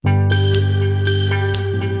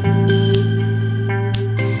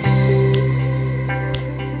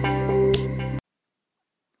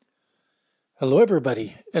Hello,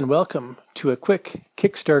 everybody, and welcome to a quick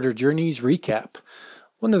Kickstarter Journeys recap.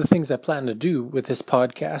 One of the things I plan to do with this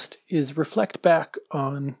podcast is reflect back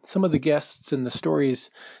on some of the guests and the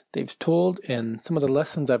stories they've told and some of the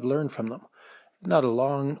lessons I've learned from them. Not a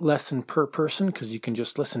long lesson per person because you can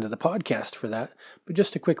just listen to the podcast for that, but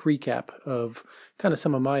just a quick recap of kind of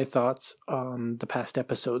some of my thoughts on the past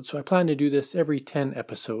episodes. So I plan to do this every 10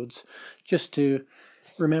 episodes just to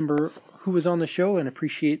remember who was on the show and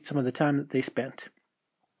appreciate some of the time that they spent.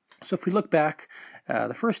 So if we look back,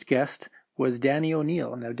 the first guest was Danny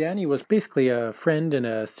O'Neill. Now, Danny was basically a friend and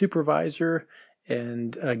a supervisor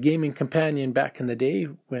and a gaming companion back in the day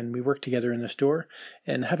when we worked together in the store.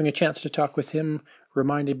 And having a chance to talk with him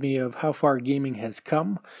reminded me of how far gaming has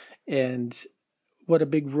come and what a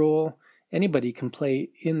big role anybody can play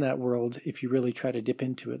in that world if you really try to dip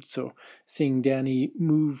into it. So seeing Danny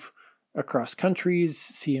move across countries,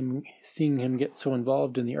 seeing him get so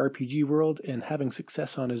involved in the RPG world and having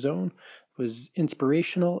success on his own was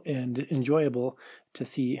inspirational and enjoyable to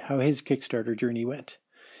see how his Kickstarter journey went.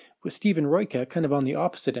 With Stephen Royka, kind of on the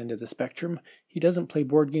opposite end of the spectrum, he doesn't play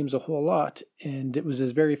board games a whole lot, and it was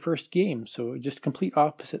his very first game, so just complete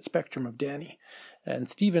opposite spectrum of Danny. And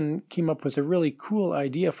Stephen came up with a really cool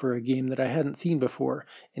idea for a game that I hadn't seen before,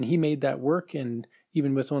 and he made that work, and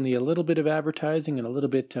even with only a little bit of advertising and a little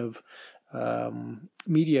bit of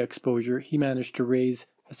media exposure, he managed to raise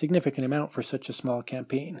a significant amount for such a small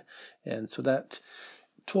campaign. And so that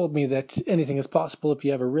told me that anything is possible if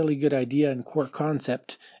you have a really good idea and core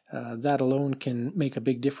concept. That alone can make a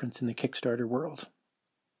big difference in the Kickstarter world.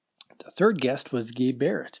 The third guest was Gabe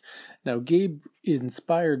Barrett. Now, Gabe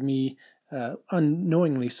inspired me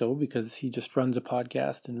unknowingly so because he just runs a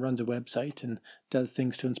podcast and runs a website and does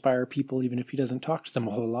things to inspire people even if he doesn't talk to them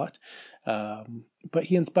a whole lot. But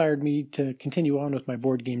he inspired me to continue on with my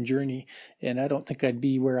board game journey, and I don't think I'd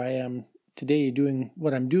be where I am today doing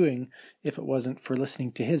what I'm doing if it wasn't for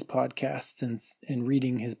listening to his podcasts and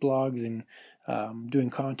reading his blogs and doing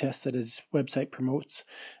contests that his website promotes.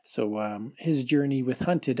 So his journey with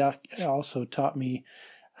Hunted also taught me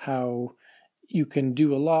how you can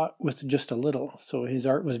do a lot with just a little. So his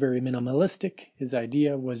art was very minimalistic. His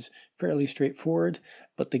idea was fairly straightforward,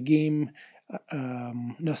 but the game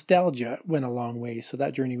nostalgia went a long way. So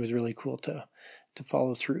that journey was really cool to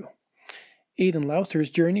follow through. Aidan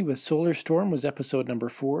Lowther's journey with Solar Storm was episode number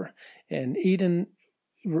 4, and Aidan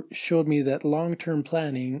showed me that long-term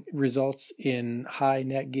planning results in high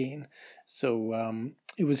net gain. So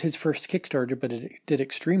it was his first Kickstarter, but it did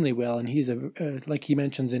extremely well. And he's like he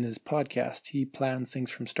mentions in his podcast, he plans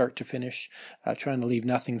things from start to finish, trying to leave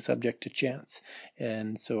nothing subject to chance.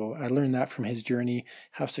 And so I learned that from his journey,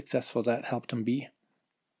 how successful that helped him be.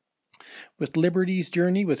 With Liberty's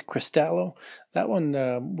journey with Cristallo, that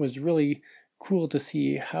one was really cool to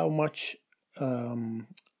see how much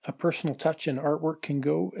a personal touch and artwork can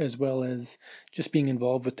go, as well as just being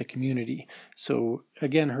involved with the community. So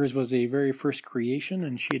again, hers was a very first creation,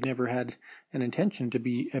 and she had never had an intention to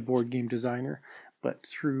be a board game designer, but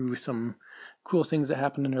through some cool things that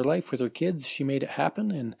happened in her life with her kids, she made it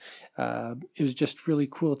happen. And it was just really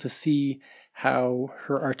cool to see how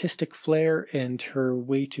her artistic flair and her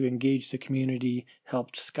way to engage the community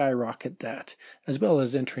helped skyrocket that, as well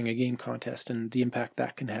as entering a game contest and the impact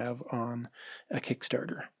that can have on a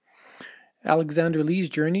Kickstarter. Alexander Lee's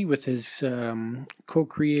journey with his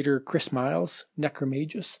co-creator Chris Miles,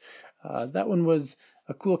 Necromagus. That one was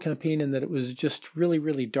a cool campaign in that it was just really,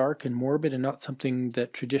 really dark and morbid and not something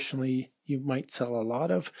that traditionally you might sell a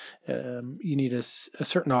lot of. You need a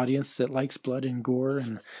certain audience that likes blood and gore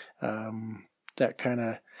and that kind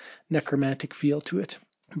of necromantic feel to it.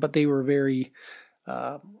 But they were very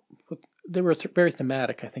very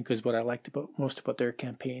thematic, I think, is what I liked most about their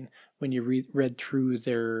campaign. When you read through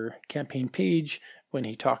their campaign page, when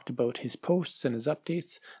he talked about his posts and his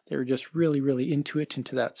updates, they were just really, really into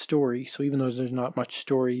that story. So even though there's not much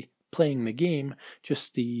story playing the game,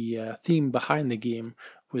 just the theme behind the game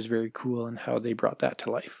was very cool and how they brought that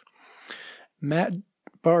to life. Matt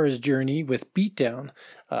Barr's journey with Beatdown,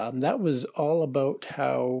 that was all about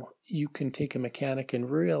how you can take a mechanic and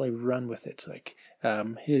really run with it. Like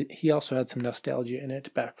he also had some nostalgia in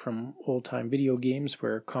it back from old time video games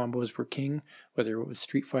where combos were king, whether it was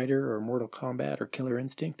Street Fighter or Mortal Kombat or Killer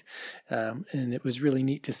Instinct. And it was really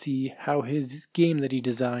neat to see how his game that he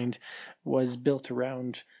designed was built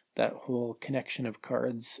around that whole connection of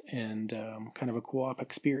cards and kind of a co-op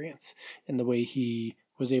experience, and the way he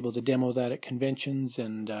was able to demo that at conventions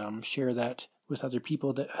and share that with other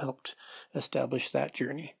people that helped establish that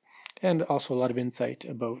journey. And also a lot of insight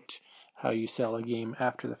about how you sell a game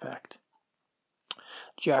after the fact.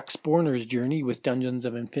 Jack Sporner's journey with Dungeons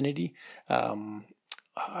of Infinity.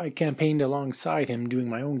 I campaigned alongside him doing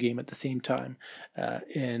my own game at the same time.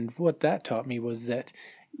 And what that taught me was that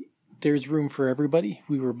there's room for everybody.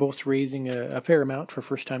 We were both raising a fair amount for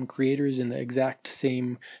first time creators in the exact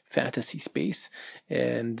same fantasy space.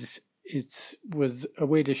 And it was a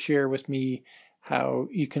way to share with me how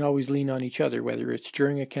you can always lean on each other, whether it's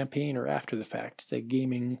during a campaign or after the fact. The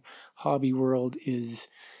gaming hobby world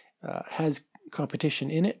has competition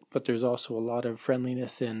in it, but there's also a lot of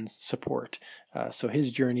friendliness and support. So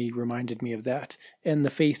his journey reminded me of that, and the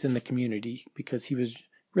faith in the community, because he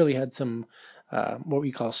really had some what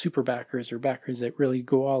we call super backers, or backers that really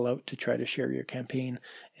go all out to try to share your campaign.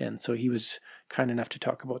 And so he was kind enough to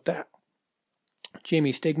talk about that. Jamey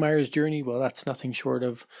Stegmaier's journey, well, that's nothing short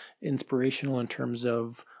of inspirational in terms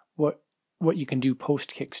of what you can do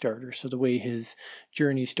post Kickstarter. So the way his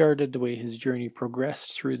journey started, the way his journey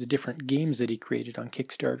progressed through the different games that he created on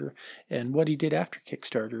Kickstarter, and what he did after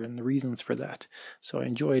Kickstarter and the reasons for that. So I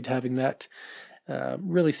enjoyed having that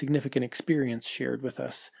really significant experience shared with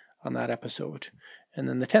us on that episode. And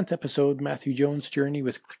then the 10th episode, Matthew Jones' journey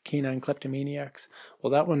with Canine Kleptomaniacs.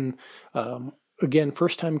 Well, that one, again,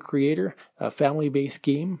 first time creator, a family-based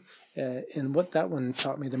game. And what that one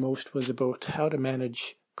taught me the most was about how to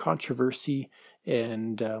manage controversy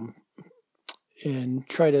and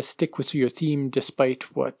try to stick with your theme despite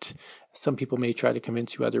what some people may try to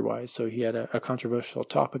convince you otherwise. So he had a controversial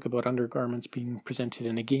topic about undergarments being presented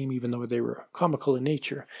in a game, even though they were comical in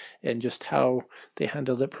nature, and just how they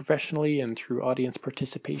handled it professionally and through audience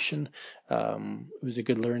participation. It was a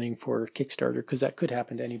good learning for Kickstarter, because that could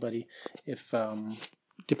happen to anybody if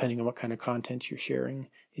depending on what kind of content you're sharing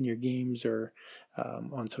in your games or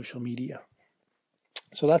on social media.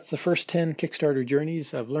 So that's the first 10 Kickstarter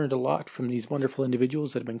journeys. I've learned a lot from these wonderful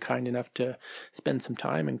individuals that have been kind enough to spend some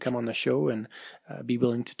time and come on the show and be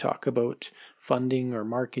willing to talk about funding or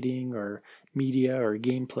marketing or media or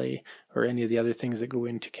gameplay or any of the other things that go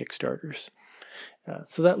into Kickstarters.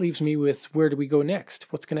 So that leaves me with, where do we go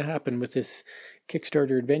next? What's going to happen with this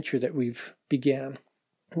Kickstarter adventure that we've began?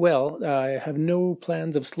 Well, I have no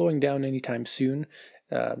plans of slowing down anytime soon.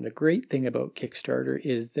 The great thing about Kickstarter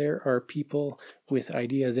is there are people with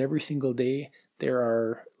ideas every single day. There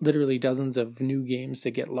are literally dozens of new games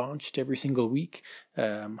that get launched every single week,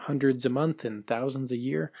 hundreds a month and thousands a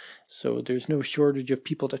year. So there's no shortage of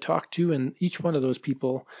people to talk to, and each one of those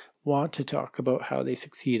people want to talk about how they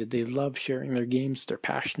succeeded. They love sharing their games. They're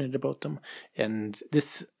passionate about them, and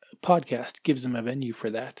this podcast gives them a venue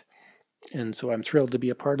for that. And so I'm thrilled to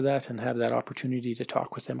be a part of that and have that opportunity to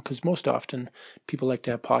talk with them, because most often people like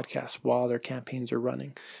to have podcasts while their campaigns are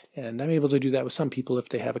running. And I'm able to do that with some people if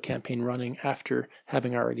they have a campaign running after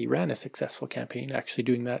having already ran a successful campaign, actually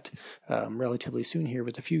doing that relatively soon here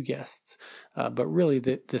with a few guests. But really,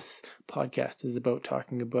 this podcast is about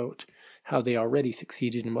talking about how they already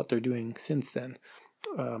succeeded and what they're doing since then,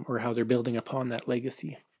 or how they're building upon that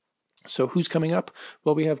legacy. So who's coming up?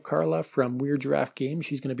 Well, we have Carla from Weird Giraffe Games.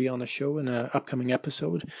 She's going to be on the show in an upcoming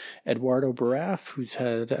episode. Eduardo Baraf, who's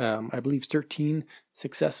had, I believe, 13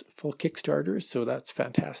 successful Kickstarters. So that's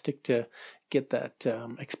fantastic to get that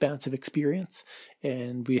expansive experience.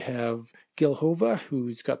 And we have Gil Hova,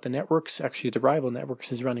 who's got the networks. Actually, the Rival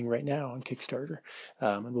Networks is running right now on Kickstarter.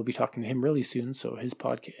 And we'll be talking to him really soon. So his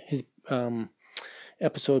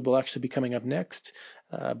episode will actually be coming up next.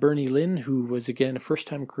 Bernie Lin, who was again a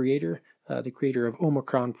first-time creator, the creator of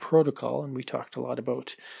Omicron Protocol, and we talked a lot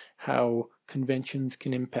about how conventions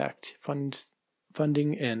can impact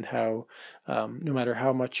funding and how no matter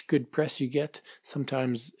how much good press you get,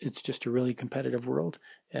 sometimes it's just a really competitive world,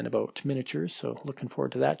 and about miniatures. So looking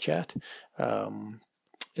forward to that chat. And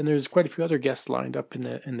there's quite a few other guests lined up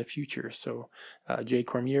in the future. So Jay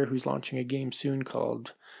Cormier, who's launching a game soon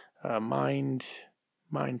called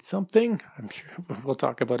Mind something. I'm sure we'll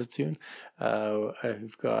talk about it soon.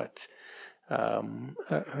 I've got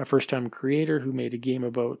a first-time creator who made a game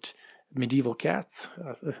about medieval cats.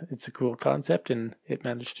 It's a cool concept, and it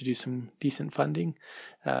managed to do some decent funding,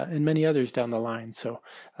 and many others down the line. So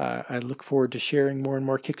I look forward to sharing more and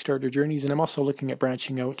more Kickstarter journeys, and I'm also looking at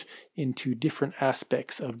branching out into different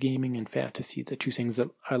aspects of gaming and fantasy, the two things that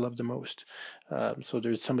I love the most. So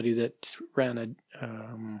there's somebody that ran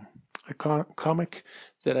a comic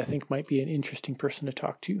that I think might be an interesting person to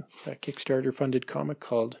talk to, a Kickstarter funded comic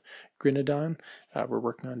called Grinodon. We're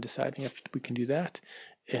working on deciding if we can do that.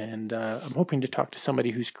 And I'm hoping to talk to somebody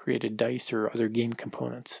who's created dice or other game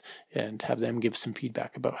components and have them give some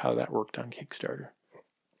feedback about how that worked on Kickstarter.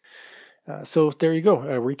 So there you go,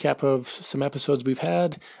 a recap of some episodes we've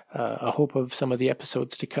had, a hope of some of the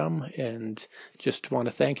episodes to come, and just want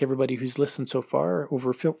to thank everybody who's listened so far.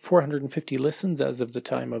 Over 450 listens as of the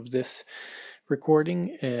time of this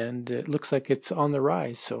recording, and it looks like it's on the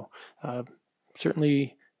rise. So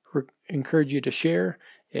certainly encourage you to share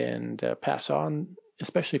and pass on,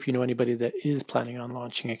 especially if you know anybody that is planning on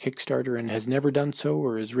launching a Kickstarter and has never done so,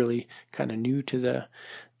 or is really kind of new to the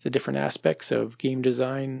different aspects of game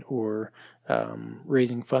design or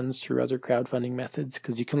raising funds through other crowdfunding methods,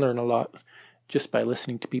 because you can learn a lot just by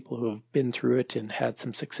listening to people who have been through it and had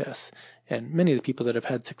some success. And many of the people that have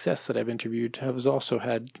had success that I've interviewed have also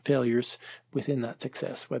had failures within that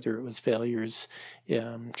success, whether it was failures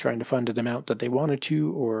trying to fund an amount that they wanted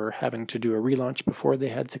to, or having to do a relaunch before they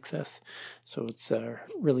had success. So it's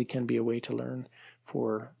really can be a way to learn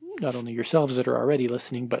for not only yourselves that are already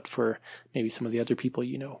listening, but for maybe some of the other people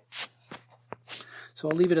you know. So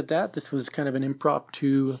I'll leave it at that. This was kind of an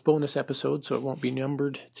impromptu bonus episode, so it won't be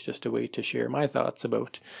numbered. It's just a way to share my thoughts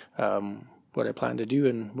about what I plan to do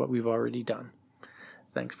and what we've already done.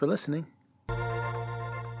 Thanks for listening.